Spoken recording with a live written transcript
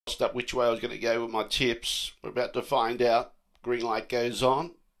tossed up which way I was going to go with my tips. We're about to find out. Green light goes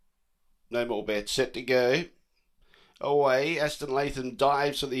on. No more bets. Set to go. Away, Aston Latham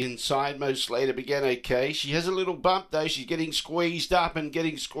dives to the inside. Mo Slater began okay. She has a little bump though. She's getting squeezed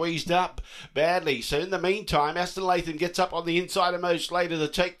up badly. So in the meantime, Aston Latham gets up on the inside of Mo Slater to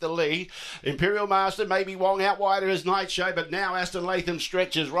take the lead. Imperial Master maybe Wong out wider as Night Show, but now Aston Latham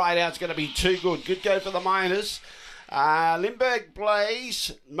stretches right out. It's going to be too good. Good go for the Miners. Limburg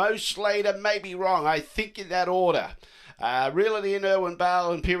Blaze, Mo Slater may be wrong. I think in that order. Reality in Irwin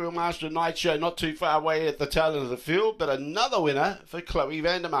Bale, Imperial Master Night Show, not too far away at the tail end of the field, but another winner for Chloe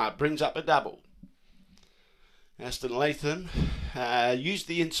Vandermeer, brings up a double. Aston Latham used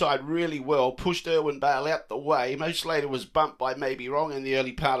the inside really well, pushed Irwin Bale out the way. Mo Slater was bumped by Maybe Wrong in the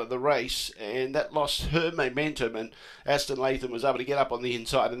early part of the race, and that lost her momentum, and Aston Latham was able to get up on the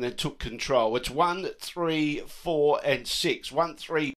inside and then took control. It's 1, 3, 4 and 6. 1, 3,